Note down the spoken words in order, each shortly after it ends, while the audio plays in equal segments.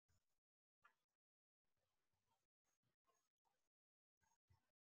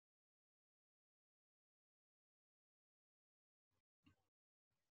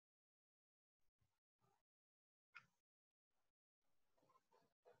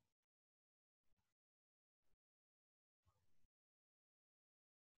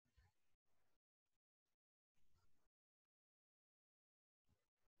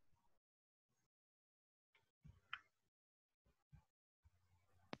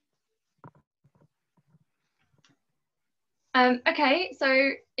Okay,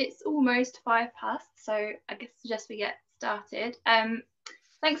 so it's almost 5 past, so I guess suggest we get started.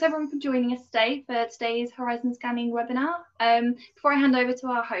 Thanks everyone for joining us today for today's Horizon Scanning webinar. Before I hand over to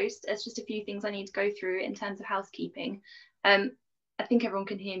our host, there's just a few things I need to go through in terms of housekeeping. I think everyone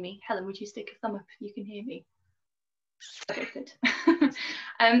can hear me. Helen, would you stick a thumb up if you can hear me? Okay, good.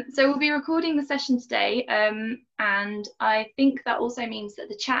 So we'll be recording the session today, and I think that also means that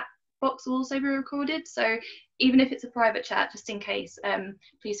the chat box will also be recorded. So even if it's a private chat, just in case,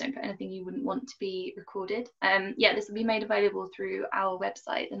 please don't put anything you wouldn't want to be recorded. Yeah, this will be made available through our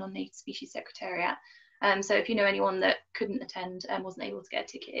website, the Non-Native Species Secretariat. So if you know anyone that couldn't attend and wasn't able to get a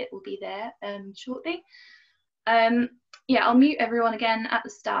ticket, it will be there shortly. Yeah, I'll mute everyone again at the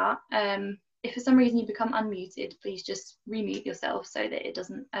start. If for some reason you become unmuted, please just remute yourself so that it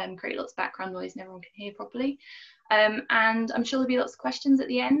doesn't create lots of background noise and everyone can hear properly. And I'm sure there'll be lots of questions at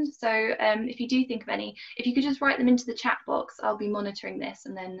the end. So if you do think of any, if you could just write them into the chat box, I'll be monitoring this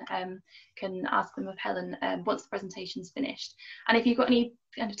and then can ask them of Helen once the presentation's finished. And if you've got any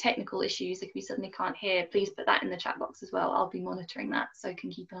kind of technical issues, if you suddenly can't hear, please put that in the chat box as well. I'll be monitoring that so I can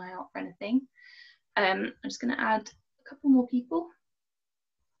keep an eye out for anything. I'm just going to add a couple more people.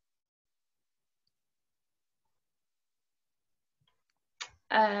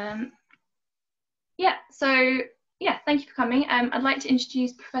 Yeah, thank you for coming. I'd like to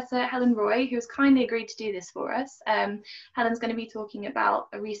introduce Professor Helen Roy, who has kindly agreed to do this for us. Helen's going to be talking about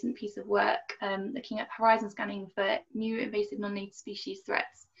a recent piece of work looking at horizon scanning for new invasive non-native species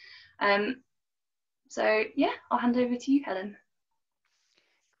threats. So yeah, I'll hand over to you, Helen.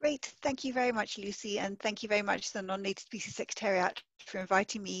 Great, thank you very much, Lucy, and thank you very much to the Non-Native Species Secretariat for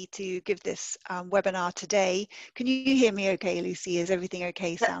inviting me to give this webinar today. Can you hear me okay, Lucy? Is everything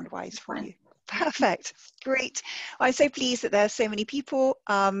okay sound-wise for you? Perfect, great. Well, I'm so pleased that there are so many people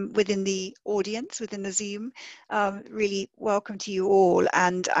within the audience, within the Zoom. Really welcome to you all,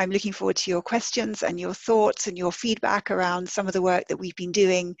 and I'm looking forward to your questions and your thoughts and your feedback around some of the work that we've been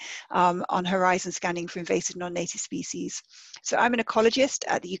doing on horizon scanning for invasive non-native species. So I'm an ecologist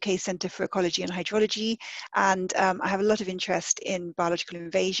at the UK Centre for Ecology and Hydrology, and I have a lot of interest in biological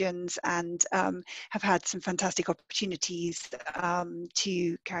invasions and have had some fantastic opportunities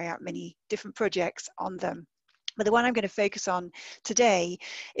to carry out many different projects on them. But the one I'm going to focus on today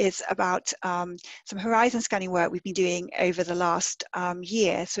is about some horizon scanning work we've been doing over the last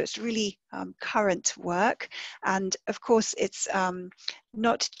year. So it's really current work. And of course, it's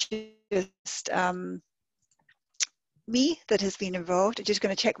not just me that has been involved. I'm just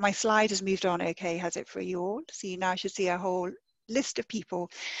going to check my slide has moved on okay, has it for you all? So you now should see a whole list of people,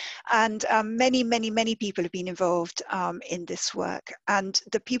 and many people have been involved in this work, and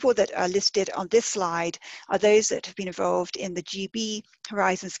the people that are listed on this slide are those that have been involved in the GB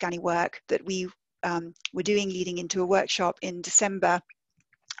horizon scanning work that we were doing leading into a workshop in December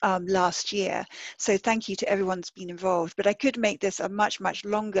last year. So thank you to everyone that's been involved, but I could make this a much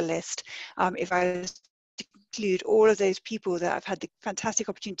longer list if I was to include all of those people that I've had the fantastic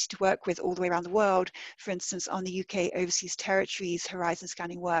opportunity to work with all the way around the world, for instance, on the UK Overseas Territories horizon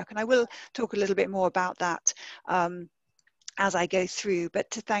scanning work. And I will talk a little bit more about that as I go through,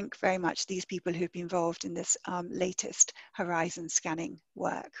 but to thank very much these people who've been involved in this latest horizon scanning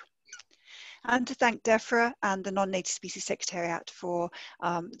work. And to thank DEFRA and the Non-Native Species Secretariat for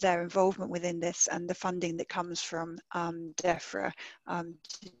their involvement within this and the funding that comes from DEFRA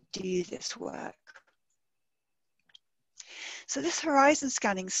to do this work. So this horizon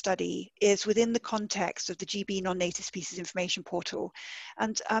scanning study is within the context of the GB Non-Native Species Information Portal.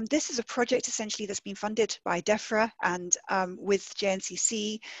 And this is a project essentially that's been funded by DEFRA and with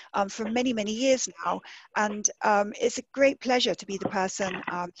JNCC for many years now. And it's a great pleasure to be the person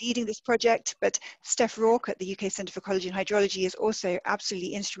leading this project, but Steph Rourke at the UK Centre for Ecology and Hydrology is also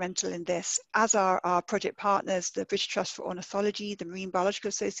absolutely instrumental in this, as are our project partners, the British Trust for Ornithology, the Marine Biological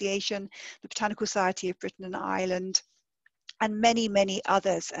Association, the Botanical Society of Britain and Ireland, and many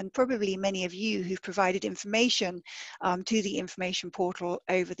others, and probably many of you who've provided information to the information portal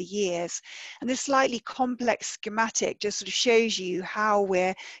over the years. And this slightly complex schematic just sort of shows you how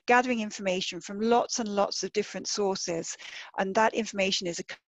we're gathering information from lots and lots of different sources, and that information is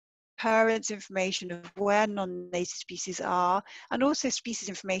occurrence information of where non-native species are, and also species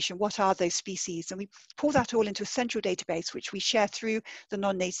information, what are those species, and we pull that all into a central database which we share through the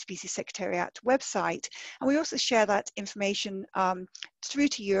Non-Native Species Secretariat website, and we also share that information through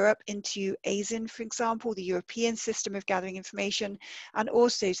to Europe into ASIN, for example, the European system of gathering information, and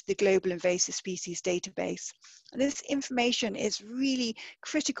also to the Global Invasive Species database. And this information is really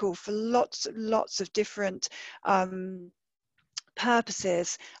critical for lots of different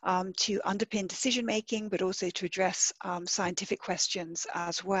purposes to underpin decision making, but also to address scientific questions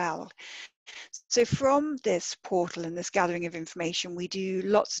as well. So from this portal and this gathering of information, we do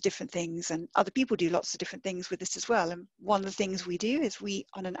lots of different things, and other people do lots of different things with this as well. And one of the things we do is we,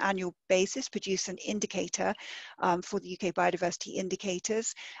 on an annual basis, produce an indicator for the UK biodiversity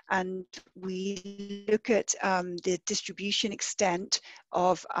indicators, and we look at the distribution extent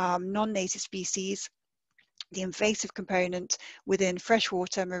of non-native species, the invasive component within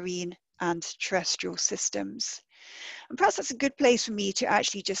freshwater, marine, and terrestrial systems. And perhaps that's a good place for me to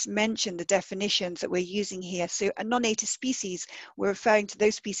actually just mention the definitions that we're using here. So a non-native species, we're referring to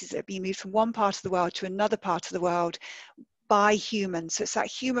those species that have been moved from one part of the world to another part of the world by humans. So it's that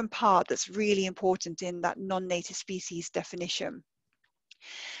human part that's really important in that non-native species definition.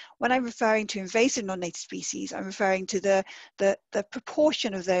 When I'm referring to invasive non-native species, I'm referring to the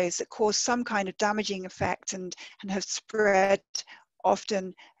proportion of those that cause some kind of damaging effect and have spread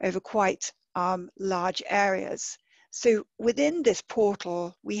often over quite large areas. So within this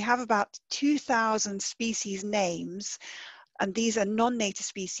portal, we have about 2,000 species names, and these are non-native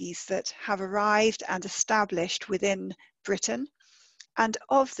species that have arrived and established within Britain. And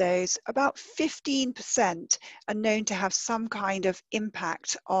of those, about 15% are known to have some kind of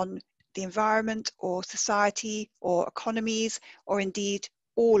impact on the environment or society or economies, or indeed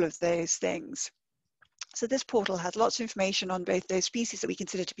all of those things. So this portal has lots of information on both those species that we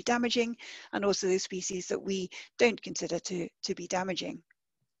consider to be damaging and also those species that we don't consider to be damaging.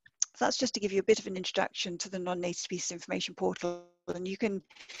 So that's just to give you a bit of an introduction to the non-native species information portal, and you can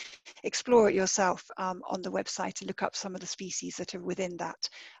explore it yourself on the website and look up some of the species that are within that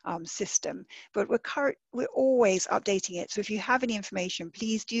system. But we're always updating it. So if you have any information,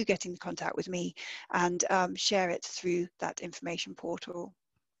 please do get in contact with me and share it through that information portal.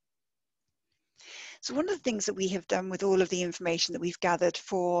 So one of the things that we have done with all of the information that we've gathered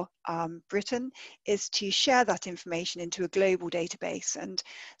for Britain is to share that information into a global database. And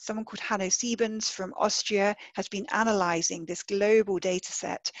someone called Hanno Siebens from Austria has been analysing this global data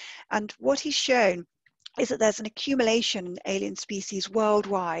set. And what he's shown is that there's an accumulation in alien species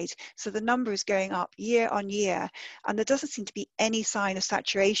worldwide. So the number is going up year on year, and there doesn't seem to be any sign of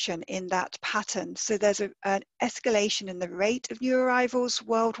saturation in that pattern. So there's an escalation in the rate of new arrivals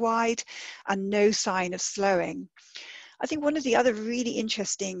worldwide and no sign of slowing. I think one of the other really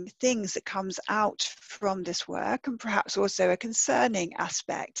interesting things that comes out from this work, and perhaps also a concerning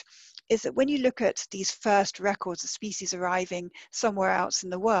aspect, is that when you look at these first records of species arriving somewhere else in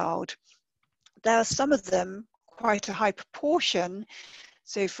the world, there are some of them, quite a high proportion.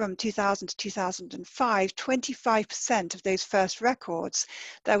 So from 2000 to 2005, 25% of those first records,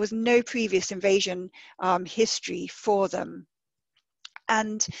 there was no previous invasion history for them.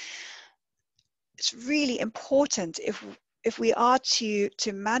 And it's really important if we are to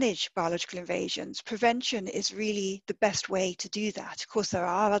manage biological invasions, prevention is really the best way to do that. Of course, there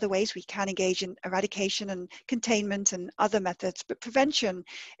are other ways we can engage in eradication and containment and other methods, but prevention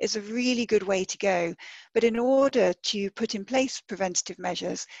is a really good way to go. But in order to put in place preventative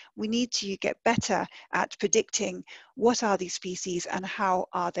measures, we need to get better at predicting what are these species and how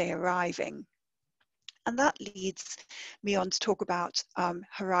are they arriving. And that leads me on to talk about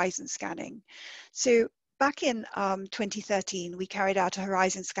horizon scanning. So back in 2013, we carried out a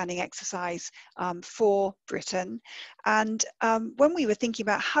horizon scanning exercise for Britain. And when we were thinking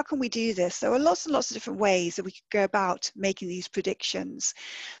about how can we do this, there were lots and lots of different ways that we could go about making these predictions.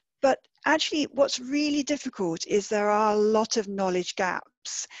 But actually, what's really difficult is there are a lot of knowledge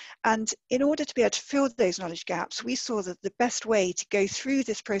gaps. And in order to be able to fill those knowledge gaps, we saw that the best way to go through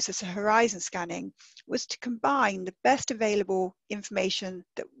this process of horizon scanning was to combine the best available information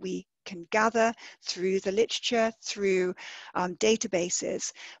that we can gather through the literature, through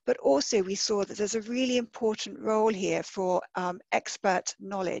databases, but also we saw that there's a really important role here for expert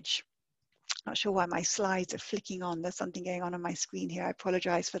knowledge. Not sure why my slides are flicking on. There's something going on my screen here. I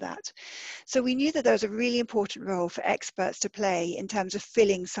apologize for that. So we knew that there was a really important role for experts to play in terms of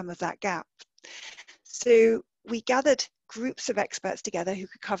filling some of that gap. So we gathered groups of experts together who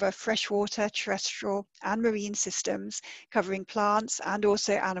could cover freshwater, terrestrial and marine systems, covering plants and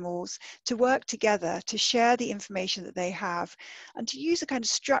also animals, to work together to share the information that they have and to use a kind of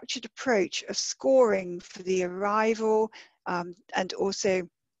structured approach of scoring for the arrival and also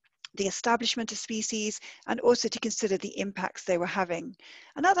the establishment of species, and also to consider the impacts they were having.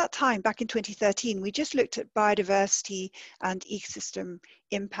 And at that time, back in 2013, we just looked at biodiversity and ecosystem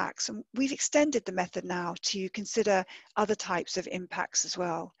impacts. And we've extended the method now to consider other types of impacts as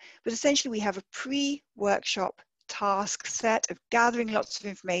well. But essentially, we have a pre-workshop task set of gathering lots of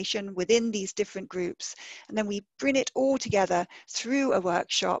information within these different groups, and then we bring it all together through a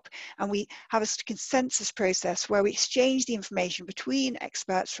workshop, and we have a consensus process where we exchange the information between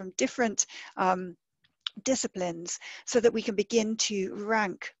experts from different disciplines so that we can begin to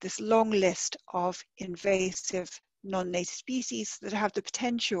rank this long list of invasive non-native species that have the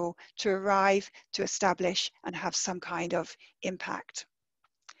potential to arrive, to establish, and have some kind of impact.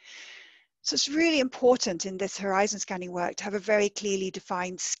 So it's really important in this horizon scanning work to have a very clearly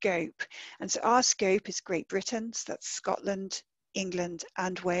defined scope. And so our scope is Great Britain, so that's Scotland, England,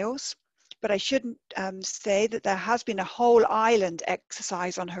 and Wales. But I shouldn't say that there has been a whole island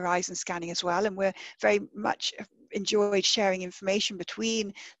exercise on horizon scanning as well, and we're very much enjoyed sharing information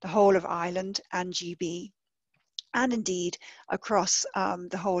between the whole of Ireland and GB, and indeed across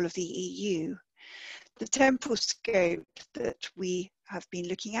the whole of the EU. The temporal scope that we have been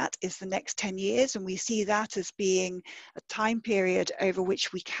looking at is the next 10 years, and we see that as being a time period over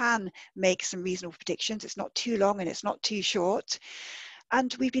which we can make some reasonable predictions. It's not too long and it's not too short.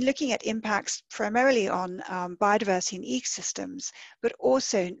 And we've been looking at impacts primarily on biodiversity and ecosystems, but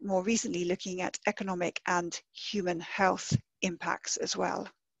also more recently looking at economic and human health impacts as well.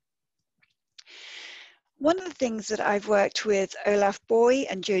 One of the things that I've worked with Olaf Boy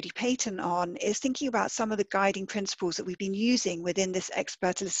and Jodie Payton on is thinking about some of the guiding principles that we've been using within this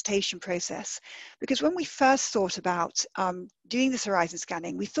expert elicitation process. Because when we first thought about doing this horizon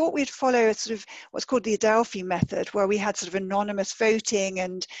scanning, we thought we'd follow a sort of what's called the Adelphi method, where we had sort of anonymous voting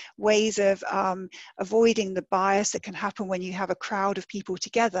and ways of avoiding the bias that can happen when you have a crowd of people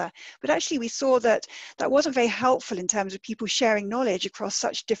together. But actually we saw that that wasn't very helpful in terms of people sharing knowledge across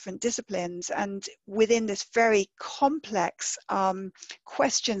such different disciplines, and within this very complex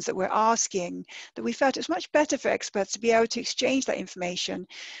questions that we're asking, that we felt it was much better for experts to be able to exchange that information.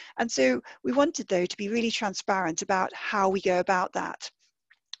 And so we wanted, though, to be really transparent about how we go about that.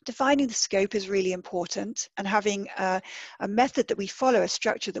 Defining the scope is really important, and having a method that we follow, a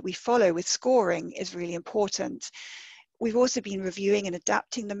structure that we follow with scoring is really important. We've also been reviewing and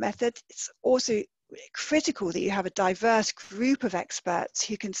adapting the method. It's also critical that you have a diverse group of experts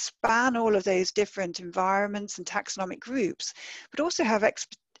who can span all of those different environments and taxonomic groups, but also have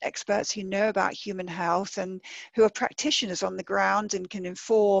experts who know about human health and who are practitioners on the ground and can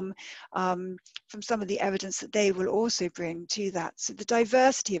inform from some of the evidence that they will also bring to that. So the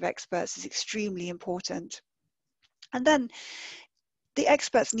diversity of experts is extremely important. And then the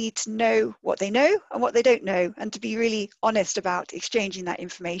experts need to know what they know and what they don't know, and to be really honest about exchanging that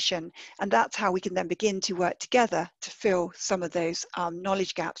information. And that's how we can then begin to work together to fill some of those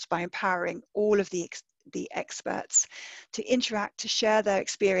knowledge gaps by empowering all of the experts to interact, to share their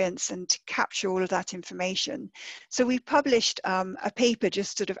experience, and to capture all of that information. So we published a paper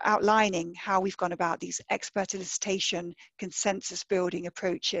just sort of outlining how we've gone about these expert elicitation, consensus building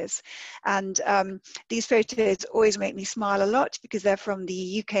approaches. And these photos always make me smile a lot because they're from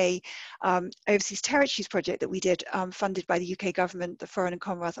the UK Overseas Territories project that we did, funded by the UK government, the Foreign and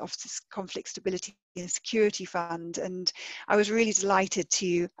Commonwealth Office's Conflict Stability and Security Fund. And I was really delighted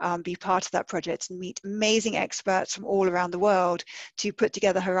to be part of that project and meet amazing experts from all around the world to put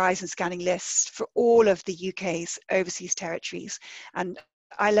together horizon scanning lists for all of the UK's overseas territories. And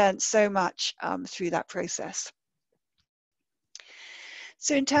I learned so much through that process.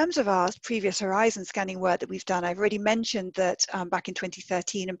 So in terms of our previous horizon scanning work that we've done, I've already mentioned that back in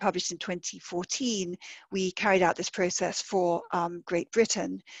 2013 and published in 2014, we carried out this process for Great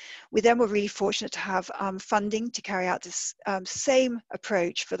Britain. We then were really fortunate to have funding to carry out this same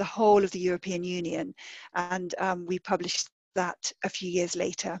approach for the whole of the European Union. And we published that a few years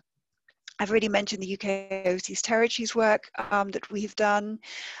later. I've already mentioned the UK Overseas Territories work that we've done,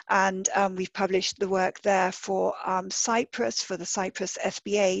 and we've published the work there for Cyprus, for the Cyprus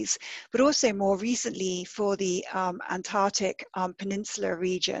SBAs, but also more recently for the Antarctic Peninsula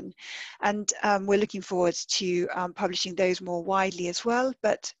region. And we're looking forward to publishing those more widely as well,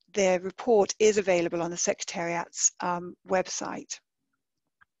 but their report is available on the Secretariat's website.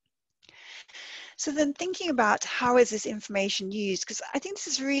 So then thinking about how is this information used, because I think this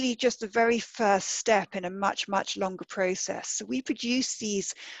is really just the very first step in a much, much longer process. So we produce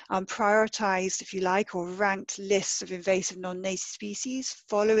these prioritized, if you like, or ranked lists of invasive non-native species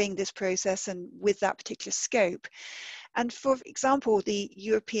following this process and with that particular scope. And for example, the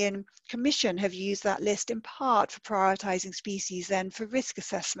European Commission have used that list in part for prioritizing species then for risk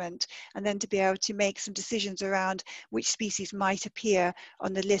assessment, and then to be able to make some decisions around which species might appear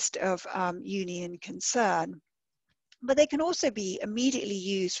on the list of union concern. But they can also be immediately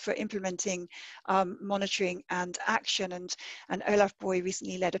used for implementing monitoring and action. And Olaf Boy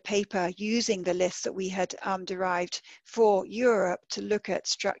recently led a paper using the list that we had derived for Europe to look at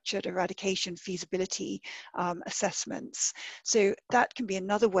structured eradication feasibility assessments. So that can be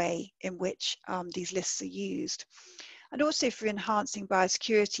another way in which these lists are used. And also for enhancing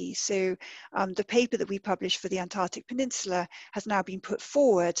biosecurity. So the paper that we published for the Antarctic Peninsula has now been put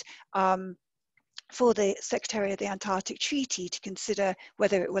forward for the Secretary of the Antarctic Treaty to consider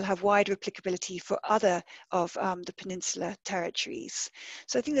whether it will have wider applicability for other of the peninsula territories.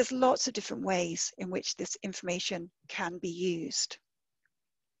 So I think there's lots of different ways in which this information can be used.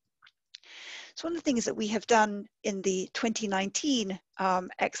 So one of the things that we have done in the 2019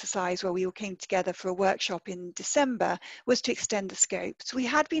 exercise, where we all came together for a workshop in December, was to extend the scope. So we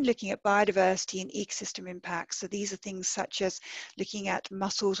had been looking at biodiversity and ecosystem impacts. So these are things such as looking at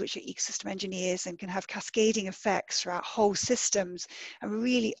mussels, which are ecosystem engineers and can have cascading effects throughout whole systems and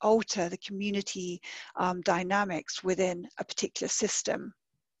really alter the community dynamics within a particular system.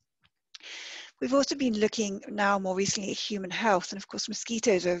 We've also been looking now more recently at human health, and of course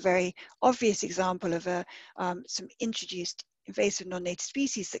mosquitoes are a very obvious example of some introduced invasive non-native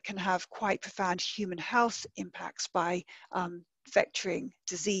species that can have quite profound human health impacts by vectoring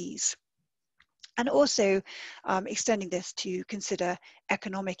disease. And also extending this to consider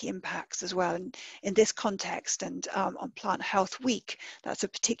economic impacts as well. And in this context and on Plant Health Week, that's a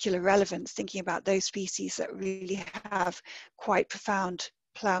particular relevance, thinking about those species that really have quite profound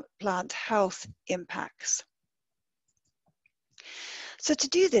plant health impacts. So to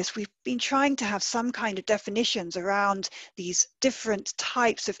do this, we've been trying to have some kind of definitions around these different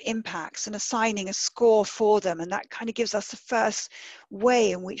types of impacts and assigning a score for them. And that kind of gives us the first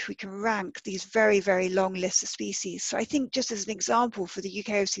way in which we can rank these very, very long lists of species. So I think just as an example for the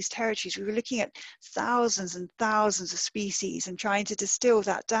UK overseas territories, we were looking at thousands and thousands of species and trying to distill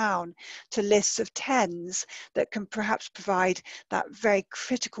that down to lists of tens that can perhaps provide that very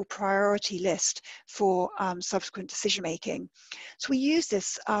critical priority list for subsequent decision making. So we use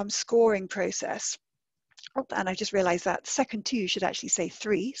this scoring process. Oh, and I just realized that second two should actually say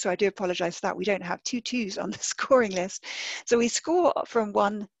 3. So I do apologize for that. We don't have 2 2s on the scoring list. So we score from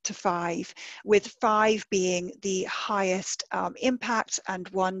 1 to 5, with 5 being the highest impact and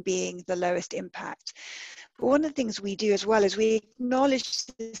 1 being the lowest impact. But one of the things we do as well is we acknowledge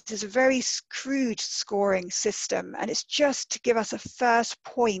this is a very crude scoring system, and it's just to give us a first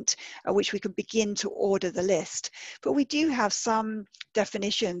point at which we can begin to order the list. But we do have some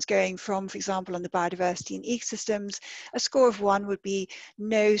definitions going from, for example, on the biodiversity and ecosystems, a score of 1 would be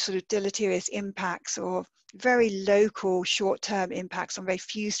no sort of deleterious impacts or very local short-term impacts on very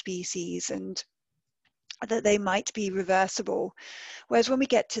few species, and that they might be reversible. Whereas when we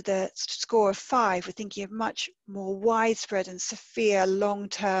get to the score of 5, we're thinking of much more widespread and severe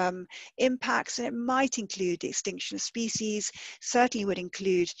long-term impacts, and it might include the extinction of species, certainly would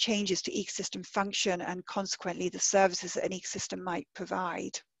include changes to ecosystem function and consequently the services that an ecosystem might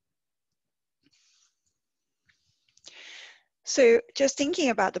provide. So just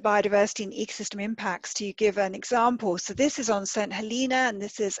thinking about the biodiversity and ecosystem impacts, to give an example. So this is on St. Helena, and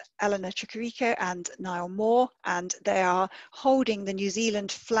this is Eleanor Chicarico and Niall Moore, and they are holding the New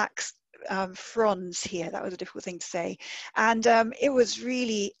Zealand flax fronds here. That was a difficult thing to say. And it was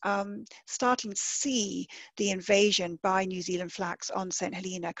really starting to see the invasion by New Zealand flax on St.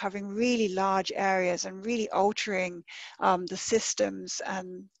 Helena, covering really large areas and really altering the systems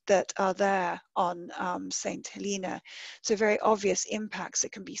that are there on St. Helena. So very obvious impacts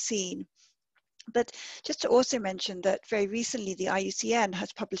that can be seen. But just to also mention that very recently the IUCN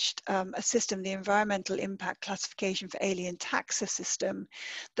has published a system, the Environmental Impact Classification for Alien Taxa system,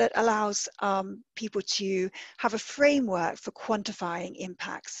 that allows people to have a framework for quantifying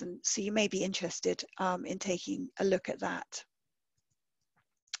impacts. And so you may be interested in taking a look at that.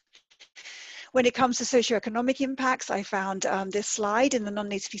 When it comes to socioeconomic impacts, I found this slide in the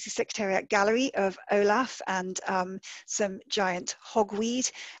Non-Native Species Secretariat Gallery of Olaf and some giant hogweed.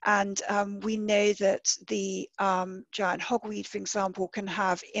 And we know that the giant hogweed, for example, can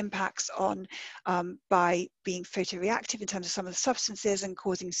have impacts on by being photoreactive in terms of some of the substances and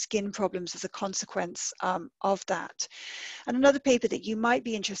causing skin problems as a consequence of that. And another paper that you might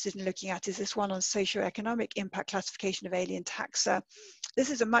be interested in looking at is this one on socioeconomic impact classification of alien taxa. This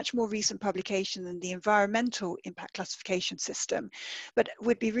is a much more recent publication than the environmental impact classification system, but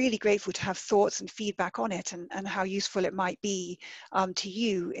would be really grateful to have thoughts and feedback on it and how useful it might be to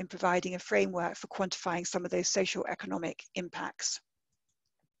you in providing a framework for quantifying some of those socioeconomic impacts.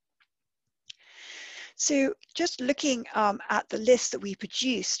 So just looking at the list that we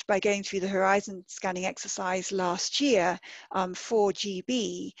produced by going through the horizon scanning exercise last year for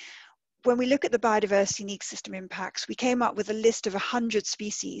GB, when we look at the biodiversity and ecosystem impacts, we came up with a list of 100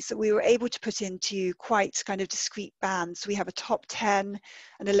 species that we were able to put into quite kind of discrete bands. We have a top 10,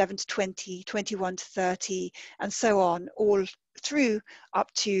 an 11 to 20, 21 to 30, and so on, all through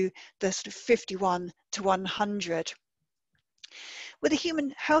up to the sort of 51 to 100. With the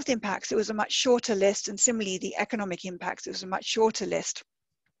human health impacts, it was a much shorter list, and similarly, the economic impacts, it was a much shorter list.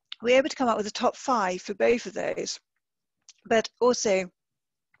 We were able to come up with a top 5 for both of those, but also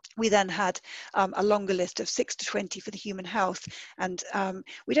we then had a longer list of 6 to 20 for the human health, and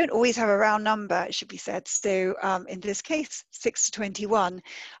we don't always have a round number, it should be said. So in this case, 6 to 21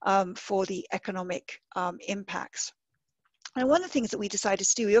 for the economic impacts. And one of the things that we decided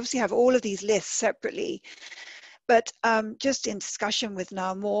to do, we obviously have all of these lists separately, but just in discussion with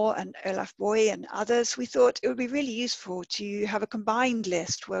Niall Moore and Olaf Boy and others, we thought it would be really useful to have a combined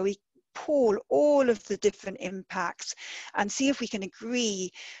list where we pool all of the different impacts and see if we can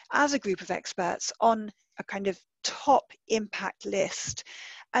agree as a group of experts on a kind of top impact list.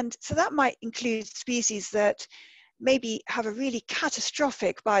 And so that might include species that maybe have a really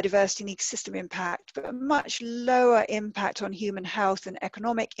catastrophic biodiversity and ecosystem impact, but a much lower impact on human health and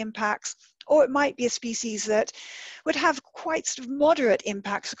economic impacts. Or it might be a species that would have quite sort of moderate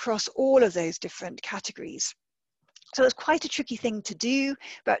impacts across all of those different categories. So it's quite a tricky thing to do,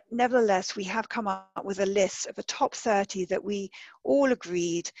 but nevertheless, we have come up with a list of a top 30 that we all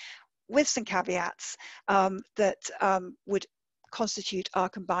agreed, with some caveats, that would constitute our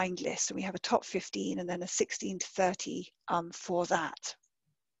combined list. And we have a top 15 and then a 16 to 30 for that.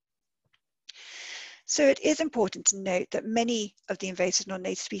 So it is important to note that many of the invasive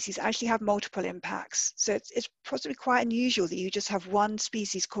non-native species actually have multiple impacts. So it's possibly quite unusual that you just have one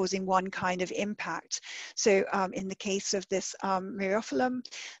species causing one kind of impact. So in the case of this Myriophyllum,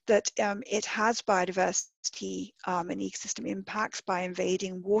 that it has biodiversity and ecosystem impacts by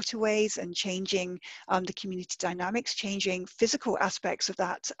invading waterways and changing the community dynamics, changing physical aspects of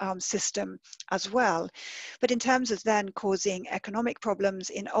that system as well. But in terms of then causing economic problems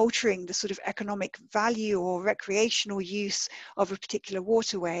in altering the sort of economic value or recreational use of a particular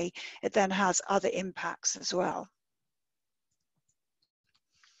waterway, it then has other impacts as well.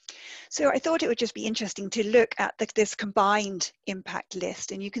 So I thought it would just be interesting to look at this combined impact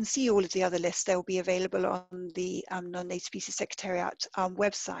list, and you can see all of the other lists. They'll be available on the Non-Native Species Secretariat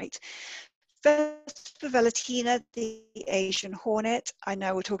website. Vespa velutina, the Asian hornet, I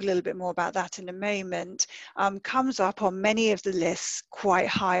know we'll talk a little bit more about that in a moment, comes up on many of the lists quite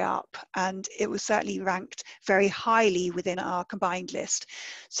high up, and it was certainly ranked very highly within our combined list.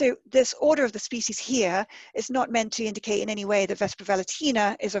 So this order of the species here is not meant to indicate in any way that Vespa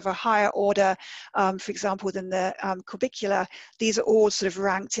velutina is of a higher order, for example, than the corbicula. These are all sort of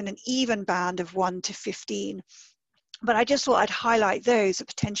ranked in an even band of 1 to 15. But I just thought I'd highlight those that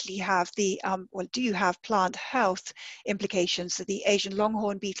potentially have the, do have plant health implications, so the Asian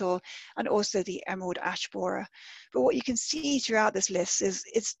longhorn beetle and also the emerald ash borer. But what you can see throughout this list is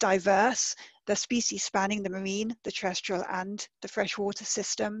it's diverse. The species spanning the marine, the terrestrial and the freshwater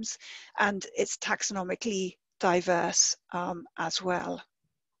systems, and it's taxonomically diverse as well.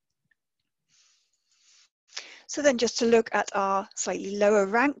 So then just to look at our slightly lower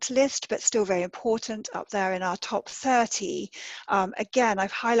ranked list, but still very important up there in our top 30. Again,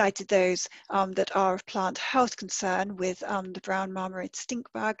 I've highlighted those that are of plant health concern with the brown marmorated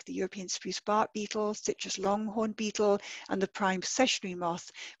stinkbug, the European spruce bark beetle, citrus longhorn beetle, and the prime processionary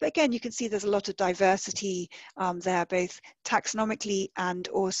moth. But again, you can see there's a lot of diversity there, both taxonomically and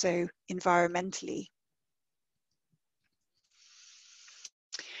also environmentally.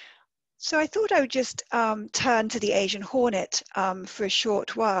 So I thought I would just turn to the Asian hornet for a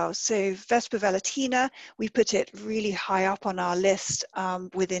short while. So Vespa velutina, we put it really high up on our list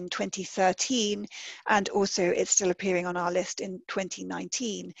within 2013, and also it's still appearing on our list in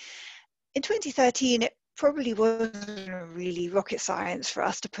 2019. In 2013, it probably wasn't really rocket science for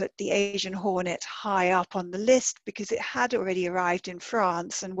us to put the Asian hornet high up on the list because it had already arrived in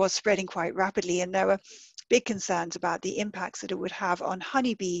France and was spreading quite rapidly, and there were big concerns about the impacts that it would have on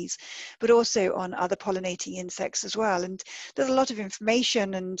honeybees, but also on other pollinating insects as well. And there's a lot of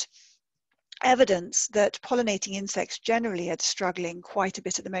information and evidence that pollinating insects generally are struggling quite a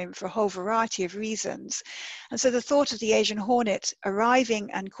bit at the moment for a whole variety of reasons. And so the thought of the Asian hornet arriving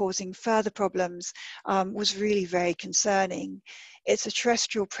and causing further problems was really very concerning. It's a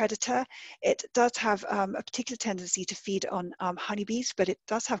terrestrial predator. It does have a particular tendency to feed on honeybees, but it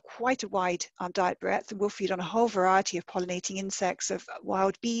does have quite a wide diet breadth and will feed on a whole variety of pollinating insects, of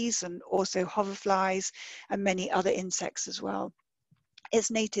wild bees and also hoverflies and many other insects as well. It's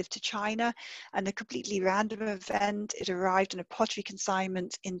native to China, and a completely random event. It arrived on a pottery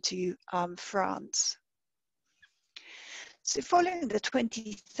consignment into France. So following the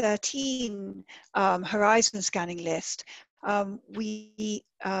 2013 horizon scanning list, we,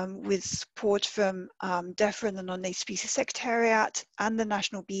 with support from DEFRA and the Non-Native Species Secretariat and the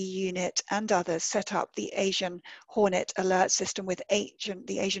National Bee Unit and others, set up the Asian Hornet Alert System with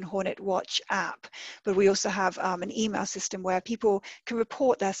the Asian Hornet Watch app. But we also have an email system where people can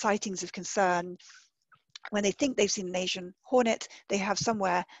report their sightings of concern. When they think they've seen an Asian hornet, they have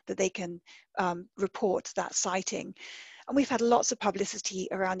somewhere that they can report that sighting. And we've had lots of publicity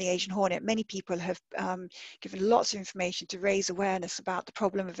around the Asian hornet. Many people have given lots of information to raise awareness about the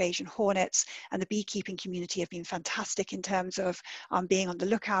problem of Asian hornets, and the beekeeping community have been fantastic in terms of being on the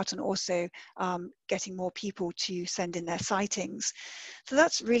lookout and also getting more people to send in their sightings. So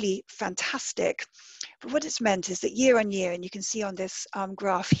that's really fantastic. But what it's meant is that year on year, and you can see on this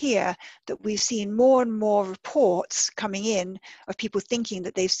graph here, that we've seen more and more reports coming in of people thinking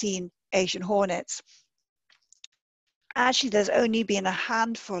that they've seen Asian hornets. Actually, there's only been a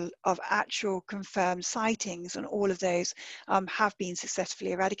handful of actual confirmed sightings, and all of those have been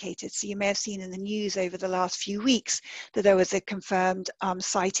successfully eradicated. So you may have seen in the news over the last few weeks that there was a confirmed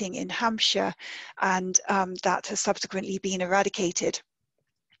sighting in Hampshire, and that has subsequently been eradicated.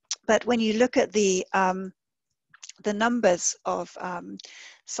 But when you look at the numbers of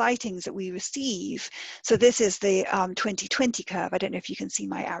sightings that we receive. So this is the 2020 curve. I don't know if you can see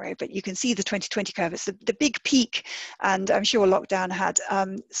my arrow, but you can see the 2020 curve. It's the big peak, and I'm sure lockdown had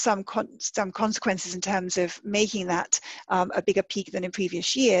some consequences in terms of making that a bigger peak than in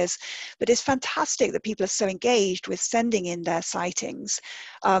previous years. But it's fantastic that people are so engaged with sending in their sightings.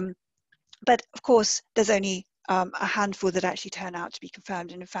 But of course, there's only a handful that actually turn out to be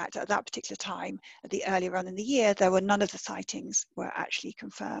confirmed. And in fact, at that particular time, at the earlier on in the year, there were none of the sightings were actually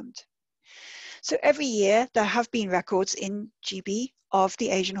confirmed. So every year there have been records in GB of the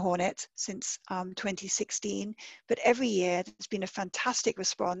Asian hornet since 2016, but every year there's been a fantastic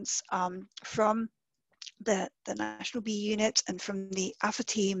response from the National Bee Unit and from the AFA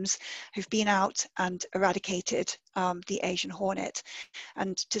teams who've been out and eradicated the Asian hornet.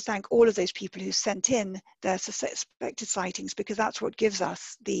 And to thank all of those people who sent in their suspected sightings, because that's what gives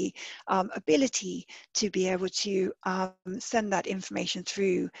us the ability to be able to send that information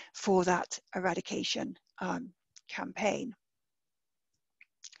through for that eradication campaign.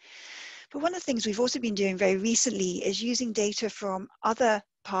 But one of the things we've also been doing very recently is using data from other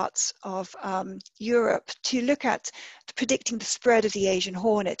parts of Europe to look at predicting the spread of the Asian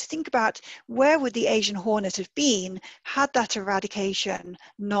hornet, to think about where would the Asian hornet have been had that eradication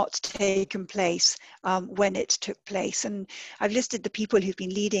not taken place when it took place. And I've listed the people who've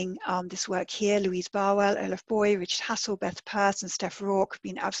been leading this work here: Louise Barwell, Olaf Boy, Richard Hassel, Beth Peirce and Steph Rourke have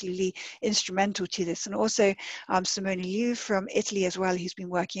been absolutely instrumental to this, and also Simone Liu from Italy as well, who's been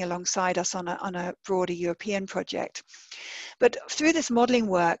working alongside us on a broader European project. But through this modelling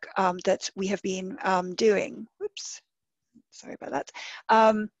work that we have been doing, whoops, sorry about that,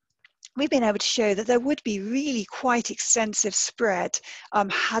 we've been able to show that there would be really quite extensive spread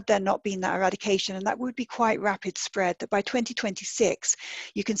had there not been that eradication, and that would be quite rapid spread, that by 2026,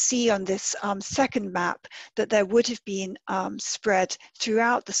 you can see on this second map that there would have been spread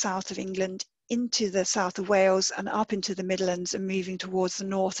throughout the south of England, into the south of Wales and up into the Midlands and moving towards the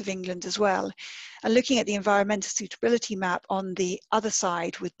north of England as well. And looking at the environmental suitability map on the other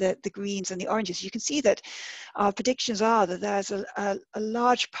side with the greens and the oranges, you can see that our predictions are that there's a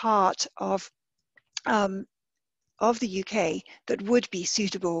large part of the UK that would be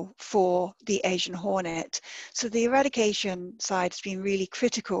suitable for the Asian hornet. So the eradication side has been really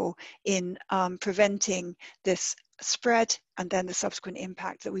critical in preventing this spread and then the subsequent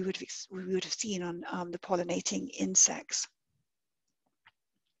impact that we would have seen on the pollinating insects.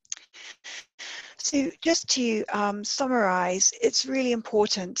 So just to summarize, it's really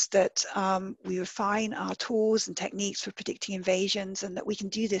important that we refine our tools and techniques for predicting invasions, and that we can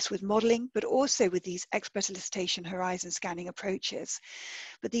do this with modeling, but also with these expert elicitation horizon scanning approaches.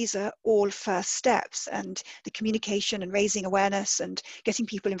 But these are all first steps, and the communication and raising awareness and getting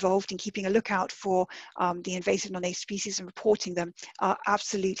people involved in keeping a lookout for the invasive non-native species and reporting them are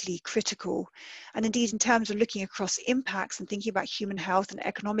absolutely critical. And indeed, in terms of looking across impacts and thinking about human health and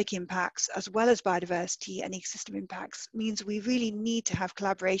economic impacts, as well as biodiversity and ecosystem impacts, means we really need to have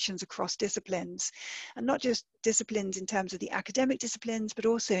collaborations across disciplines, and not just disciplines in terms of the academic disciplines, but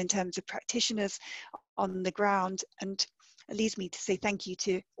also in terms of practitioners on the ground. And it leads me to say thank you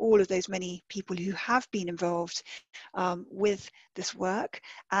to all of those many people who have been involved with this work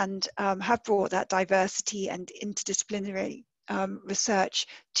and have brought that diversity and interdisciplinary research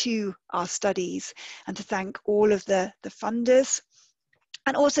to our studies, and to thank all of the funders.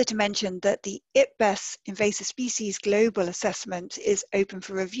 And also to mention that the IPBES Invasive Species Global Assessment is open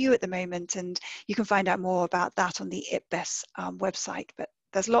for review at the moment, and you can find out more about that on the IPBES website. But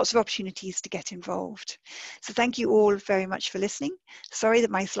there's lots of opportunities to get involved. So thank you all very much for listening. Sorry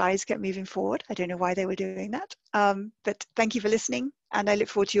that my slides kept moving forward. I don't know why they were doing that, but thank you for listening, and I look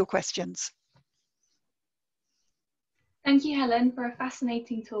forward to your questions. Thank you, Helen, for a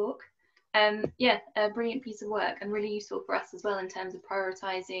fascinating talk. Yeah, a brilliant piece of work, and really useful for us as well in terms of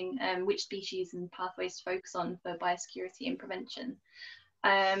prioritising which species and pathways to focus on for biosecurity and prevention.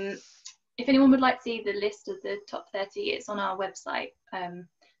 If anyone would like to see the list of the top 30, it's on our website.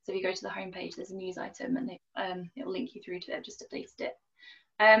 So if you go to the homepage, there's a news item, and it will link you through to it. I've just updated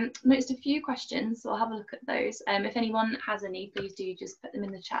it. Noticed a few questions, so I'll have a look at those. If anyone has any, please do just put them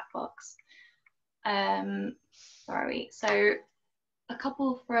in the chat box. Sorry, so a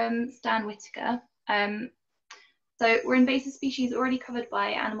couple from Stan Whitaker. So were invasive species already covered by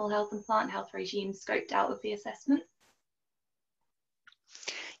animal health and plant health regimes scoped out of the assessment?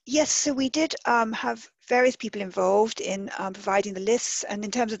 Yes, so we did have various people involved in providing the lists, and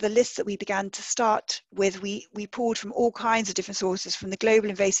in terms of the lists that we began to start with, we pulled from all kinds of different sources, from the global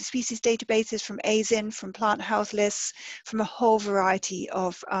invasive species databases, from ASIN, from plant health lists, from a whole variety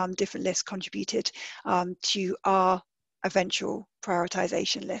of different lists contributed to our eventual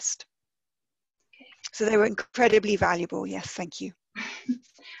prioritization list. Okay. So they were incredibly valuable, yes, thank you.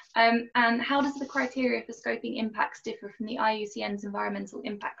 And how does the criteria for scoping impacts differ from the IUCN's Environmental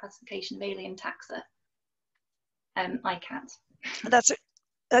Impact Classification of Alien Taxa, ICAT?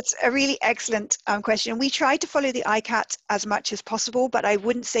 That's a really excellent question. We tried to follow the ICAT as much as possible, but I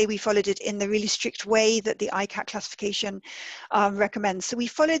wouldn't say we followed it in the really strict way that the ICAT classification recommends. So we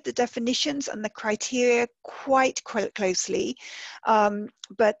followed the definitions and the criteria quite closely.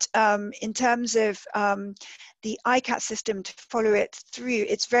 But in terms of the ICAT system, to follow it through,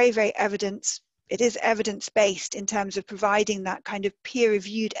 it's very, very evidence. It is evidence-based in terms of providing that kind of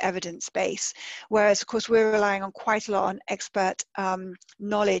peer-reviewed evidence base, whereas of course we're relying on quite a lot on expert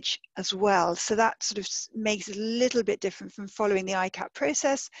knowledge as well. So that sort of makes it a little bit different from following the ICAT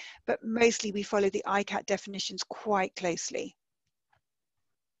process, but mostly we follow the ICAT definitions quite closely.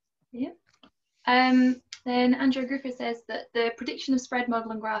 Yeah. Then Andrew Griffith says that the prediction of spread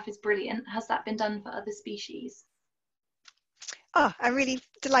model and graph is brilliant. Has that been done for other species? I'm really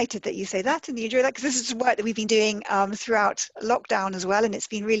delighted that you say that and you enjoy that, because this is work that we've been doing throughout lockdown as well, and it's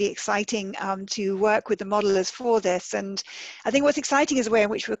been really exciting to work with the modelers for this. And I think what's exciting is the way in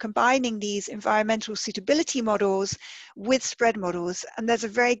which we're combining these environmental suitability models with spread models, and there's a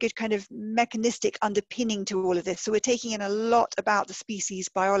very good kind of mechanistic underpinning to all of this. So we're taking in a lot about the species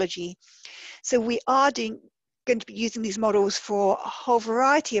biology. So we are going to be using these models for a whole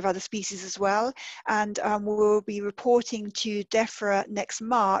variety of other species as well, and we'll be reporting to DEFRA next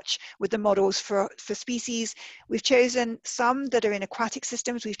March with the models for species. We've chosen some that are in aquatic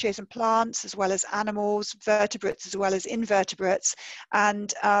systems. We've chosen plants as well as animals, vertebrates as well as invertebrates,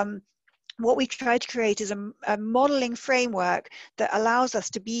 and what we've tried to create is a modeling framework that allows us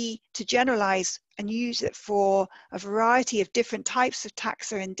to generalize and use it for a variety of different types of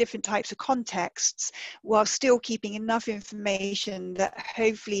taxa in different types of contexts, while still keeping enough information that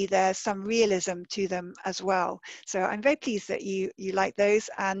hopefully there's some realism to them as well. So I'm very pleased that you like those,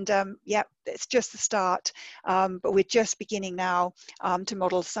 and yeah, it's just the start, but we're just beginning now to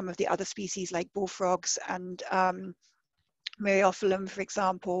model some of the other species like bullfrogs and Myriophyllum, for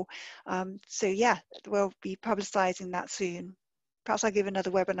example. So yeah, we'll be publicizing that soon. Perhaps I'll give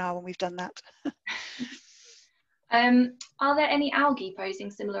another webinar when we've done that. Are there any algae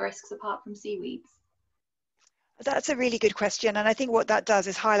posing similar risks apart from seaweeds? That's a really good question, and I think what that does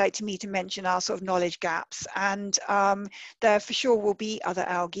is highlight to me to mention our sort of knowledge gaps, and there for sure will be other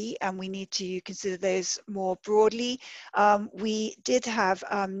algae, and we need to consider those more broadly. We did have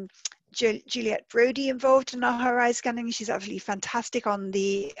Juliette Brody involved in our horizon scanning. She's absolutely fantastic on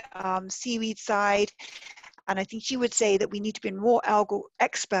the seaweed side. And I think she would say that we need to bring more algal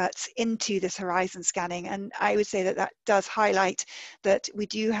experts into this horizon scanning. And I would say that that does highlight that we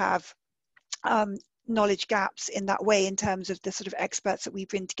do have knowledge gaps in that way in terms of the sort of experts that we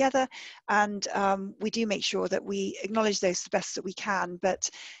bring together, and we do make sure that we acknowledge those the best that we can. But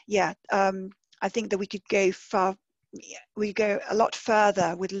yeah, I think that we could go a lot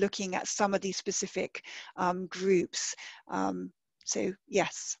further with looking at some of these specific groups. So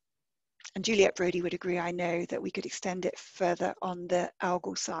yes, and Juliette Brody would agree, I know, that we could extend it further on the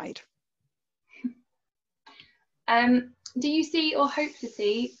algal side. Do you see or hope to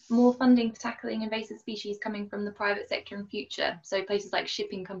see more funding for tackling invasive species coming from the private sector in future? So places like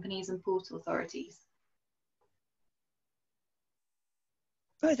shipping companies and port authorities?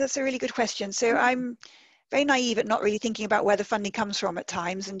 Oh, that's a really good question. So I'm very naive at not really thinking about where the funding comes from at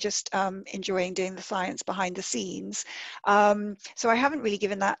times, and just enjoying doing the science behind the scenes. So I haven't really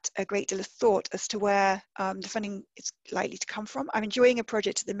given that a great deal of thought as to where the funding is likely to come from. I'm enjoying a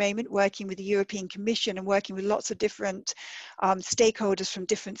project at the moment working with the European Commission and working with lots of different stakeholders from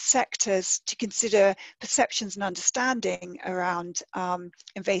different sectors to consider perceptions and understanding around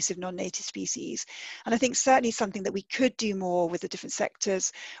invasive non-native species. And I think certainly something that we could do more with the different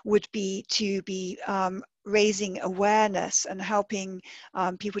sectors would be to be raising awareness and helping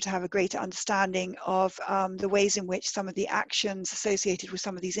people to have a greater understanding of the ways in which some of the actions associated with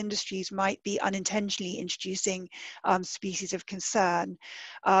some of these industries might be unintentionally introducing species of concern.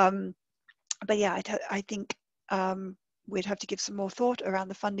 But yeah, I think we'd have to give some more thought around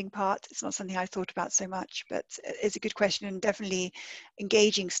the funding part. It's not something I thought about so much, but it's a good question, and definitely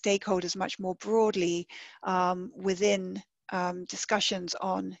engaging stakeholders much more broadly within discussions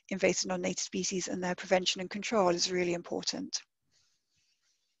on invasive non-native species and their prevention and control is really important.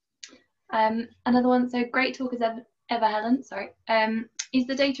 Another one, so great talk as ever Helen, sorry. Is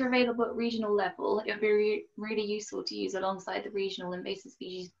the data available at regional level? It would be really useful to use alongside the regional invasive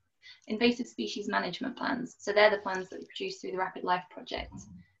species management plans. So they're the plans that we produce through the Rapid Life project.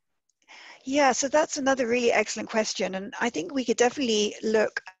 Yeah, so that's another really excellent question. And I think we could definitely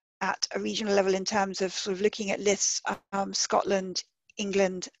look at a regional level in terms of sort of looking at lists, Scotland,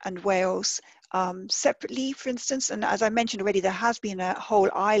 England and Wales separately, for instance. And as I mentioned already, there has been a whole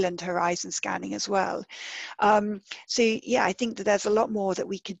island horizon scanning as well. So yeah, I think that there's a lot more that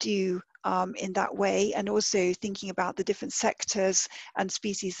we could do in that way, and also thinking about the different sectors and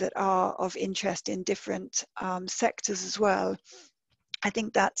species that are of interest in different sectors as well. I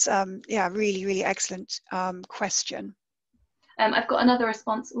think that's yeah, really, really excellent question. I've got another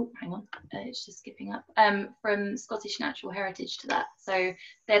response. Oh, hang on, it's just skipping up. From Scottish Natural Heritage to that. So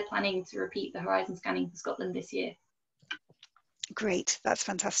they're planning to repeat the horizon scanning for Scotland this year. Great, that's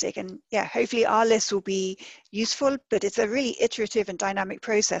fantastic. And yeah, hopefully our list will be useful, but it's a really iterative and dynamic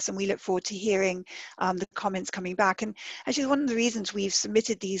process, and we look forward to hearing the comments coming back. And actually one of the reasons we've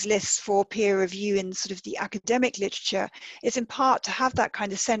submitted these lists for peer review in sort of the academic literature is in part to have that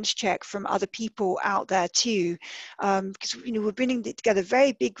kind of sense check from other people out there too, because we're bringing together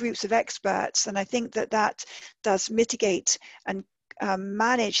very big groups of experts, and I think that that does mitigate and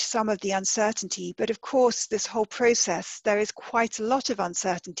manage some of the uncertainty. But of course, this whole process, there is quite a lot of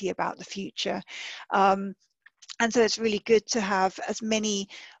uncertainty about the future. And so it's really good to have as many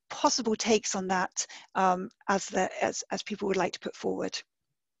possible takes on that as people would like to put forward.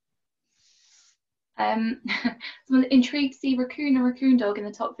 Someone intrigued to see raccoon and raccoon dog in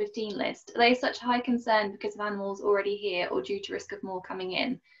the top 15 list. Are they such high concern because of animals already here or due to risk of more coming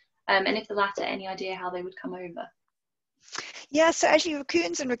in? And if the latter, any idea how they would come over? Yeah, so actually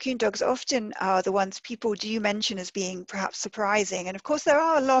raccoons and raccoon dogs often are the ones people do mention as being perhaps surprising. And of course, there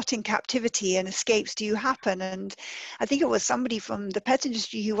are a lot in captivity and escapes do happen. And I think it was somebody from the pet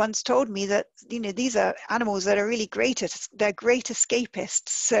industry who once told me that, these are animals that are really they're great escapists.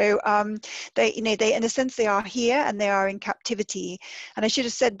 So they, in a sense, they are here and they are in captivity. And I should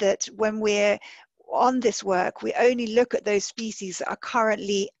have said that when we're on this work, we only look at those species that are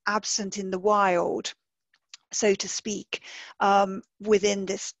currently absent in the wild, so to speak, within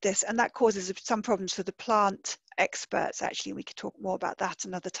this, and that causes some problems for the plant experts. Actually, we could talk more about that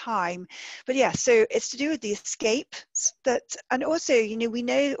another time. But yeah, so it's to do with the escapes and also, we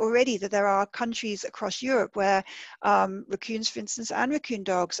know already that there are countries across Europe where raccoons, for instance, and raccoon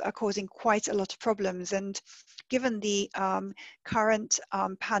dogs are causing quite a lot of problems. And given the current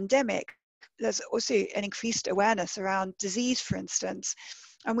pandemic, there's also an increased awareness around disease, for instance.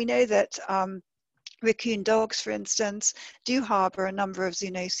 And we know that raccoon dogs, for instance, do harbour a number of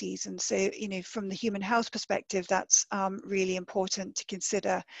zoonoses. And so, from the human health perspective, that's really important to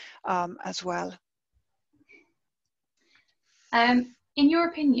consider as well. In your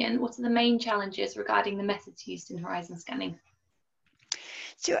opinion, what are the main challenges regarding the methods used in horizon scanning?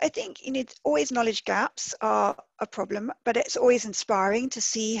 So I think always knowledge gaps are a problem, but it's always inspiring to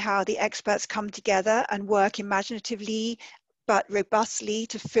see how the experts come together and work imaginatively but robustly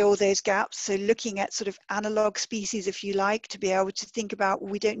to fill those gaps. So looking at sort of analog species, if you like, to be able to think about,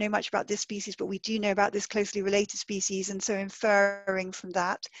 well, we don't know much about this species, but we do know about this closely related species, and so inferring from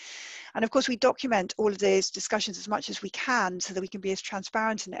that. And of course, we document all of those discussions as much as we can so that we can be as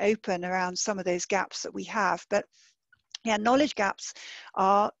transparent and open around some of those gaps that we have. But yeah, knowledge gaps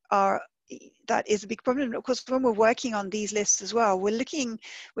that is a big problem. And of course, when we're working on these lists as well, we're looking,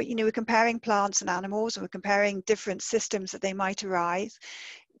 we're comparing plants and animals, and we're comparing different systems that they might arrive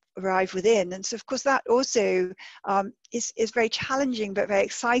within. And so of course that also is very challenging but very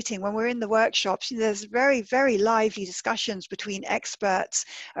exciting. When we're in the workshops, there's very, very lively discussions between experts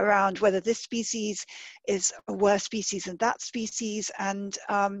around whether this species is a worse species than that species. And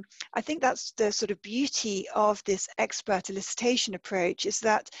I think that's the sort of beauty of this expert elicitation approach, is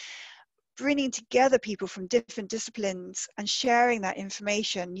that bringing together people from different disciplines and sharing that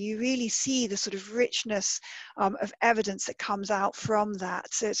information, you really see the sort of richness of evidence that comes out from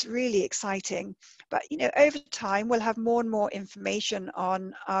that. So it's really exciting. But over time, we'll have more and more information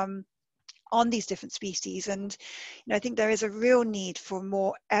on these different species, and I think there is a real need for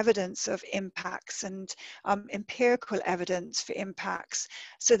more evidence of impacts and empirical evidence for impacts,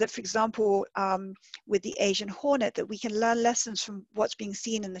 so that, for example, with the Asian hornet, that we can learn lessons from what's being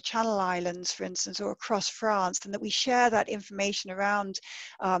seen in the Channel Islands, for instance, or across France, and that we share that information around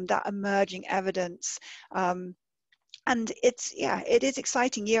that emerging evidence. And it is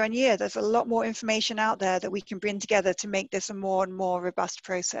exciting. Year on year, there's a lot more information out there that we can bring together to make this a more and more robust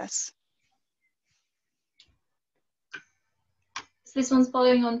process. So this one's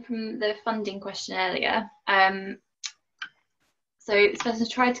following on from the funding question earlier. So this person's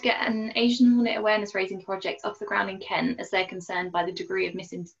tried to get an Asian hornet awareness raising project off the ground in Kent, as they're concerned by the degree of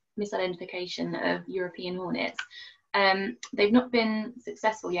misidentification of European hornets. They've not been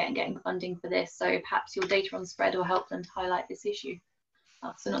successful yet in getting funding for this, so perhaps your data on spread will help them to highlight this issue.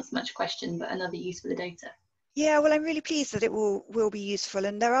 So not so much a question, but another use for the data. Yeah, well, I'm really pleased that it will be useful,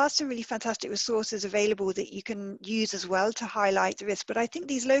 and there are some really fantastic resources available that you can use as well to highlight the risk. But I think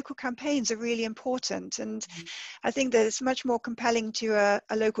these local campaigns are really important, and I think that it's much more compelling to a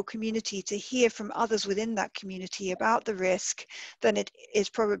local community to hear from others within that community about the risk than it is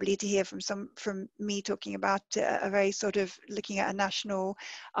probably to hear from me talking about a very sort of looking at a national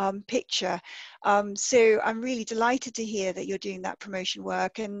picture. So I'm really delighted to hear that you're doing that promotion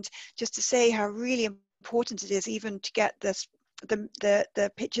work, and just to say how really important it is even to get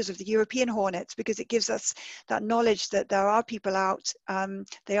the pictures of the European hornets, because it gives us that knowledge that there are people out,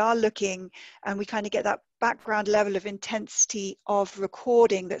 they are looking, and we kind of get that background level of intensity of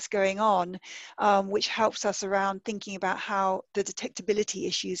recording that's going on, which helps us around thinking about how the detectability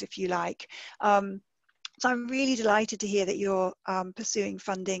issues, if you like. So I'm really delighted to hear that you're pursuing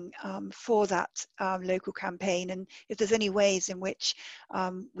funding for that local campaign. And if there's any ways in which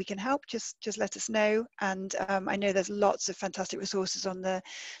we can help, just let us know. And I know there's lots of fantastic resources on the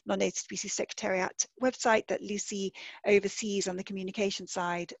Non-Native Species Secretariat website that Lucy oversees on the communication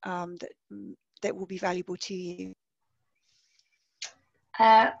side that will be valuable to you.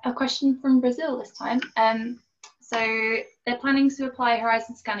 A question from Brazil this time. So they're planning to apply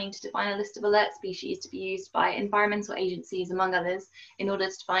horizon scanning to define a list of alert species to be used by environmental agencies, among others, in order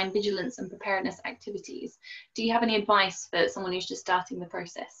to define vigilance and preparedness activities. Do you have any advice for someone who's just starting the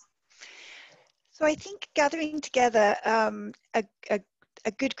process? So I think gathering together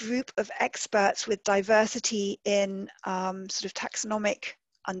a good group of experts with diversity in sort of taxonomic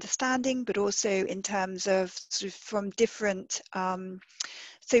understanding, but also in terms of sort of from different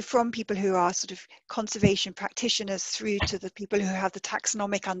so from people who are sort of conservation practitioners through to the people who have the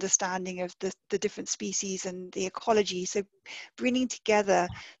taxonomic understanding of the different species and the ecology. So bringing together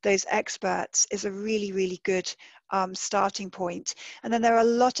those experts is a really, really good starting point. And then there are a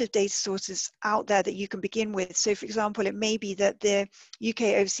lot of data sources out there that you can begin with. So for example, it may be that the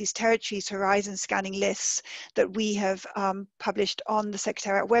UK Overseas Territories Horizon Scanning lists that we have published on the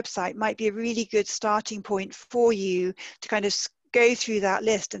Secretariat website might be a really good starting point for you to kind of go through that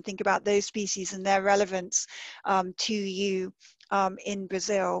list and think about those species and their relevance to you in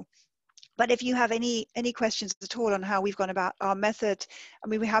Brazil. But if you have any questions at all on how we've gone about our method, I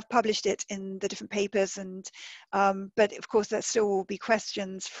mean, we have published it in the different papers, and but of course there still will be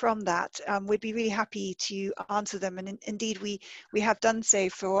questions from that. We'd be really happy to answer them, and indeed we have done so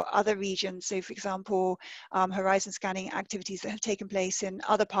for other regions. So for example, horizon scanning activities that have taken place in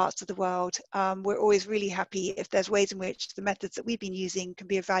other parts of the world. We're always really happy if there's ways in which the methods that we've been using can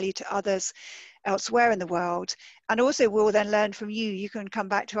be of value to others elsewhere in the world. And also we'll then learn from you. You can come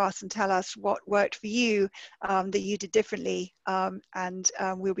back to us and tell us what worked for you that you did differently, and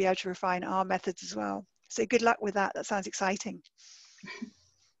we'll be able to refine our methods as well. So good luck with that. That sounds exciting.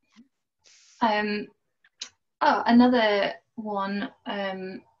 Oh, another one.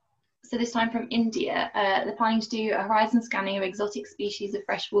 So this time from India, they're planning to do a horizon scanning of exotic species of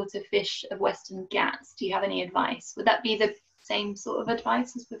freshwater fish of Western Ghats. Do you have any advice? Would that be the same sort of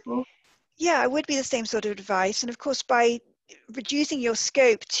advice as before? Yeah, it would be the same sort of advice. And of course, by reducing your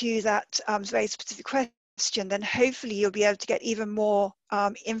scope to that very specific question, then hopefully you'll be able to get even more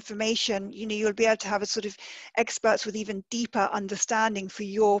information. You know, you'll be able to have a sort of experts with even deeper understanding for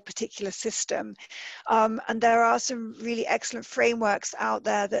your particular system. And there are some really excellent frameworks out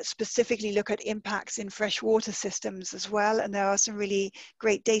there that specifically look at impacts in freshwater systems as well. And there are some really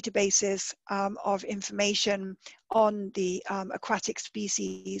great databases of information on the aquatic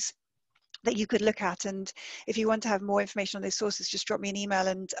species that you could look at. And if you want to have more information on those sources, just drop me an email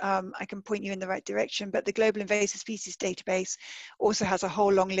and I can point you in the right direction. But the Global Invasive Species Database also has a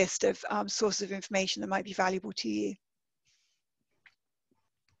whole long list of sources of information that might be valuable to you.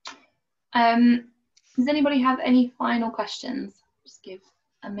 Does anybody have any final questions? Just give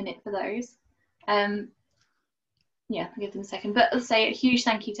a minute for those. Yeah, I'll give them a second. But I'll say a huge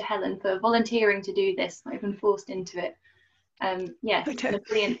thank you to Helen for volunteering to do this, not even forced into it. Yeah, it's been a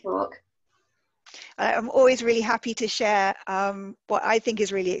brilliant talk. I'm always really happy to share what I think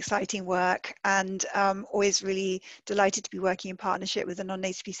is really exciting work, and always really delighted to be working in partnership with the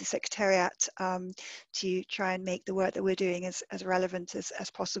Non-Native Species Secretariat to try and make the work that we're doing as relevant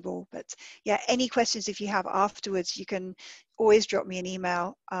as possible. But yeah, any questions if you have afterwards, you can always drop me an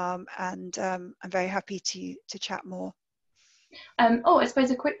email, and I'm very happy to chat more. Oh, I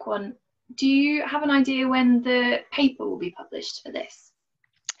suppose a quick one. Do you have an idea when the paper will be published for this?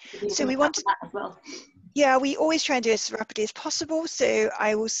 So we want to, as well. Yeah, we always try and do it as rapidly as possible. So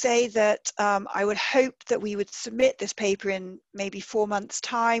I will say that I would hope that we would submit this paper in maybe 4 months'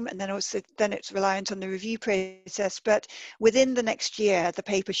 time, and then it's reliant on the review process. But within the next year, the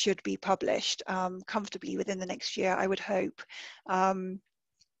paper should be published comfortably within the next year, I would hope.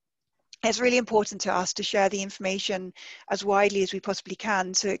 It's really important to us to share the information as widely as we possibly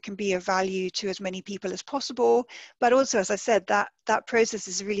can, so it can be of value to as many people as possible. But also, as I said, that process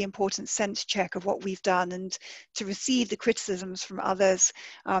is a really important sense check of what we've done, and to receive the criticisms from others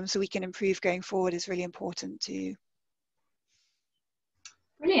so we can improve going forward is really important too.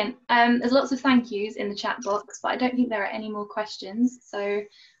 Brilliant. There's lots of thank yous in the chat box, but I don't think there are any more questions. So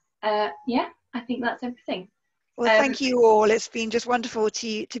yeah, I think that's everything. Well, thank you all. It's been just wonderful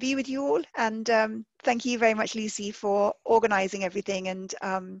to be with you all. And thank you very much, Lucy, for organising everything and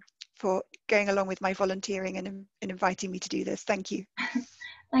for going along with my volunteering and inviting me to do this. Thank you.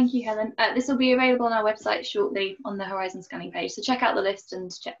 Thank you, Helen. This will be available on our website shortly on the Horizon Scanning page. So check out the list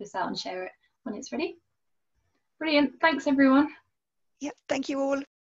and check this out and share it when it's ready. Brilliant. Thanks, everyone. Yeah, thank you all.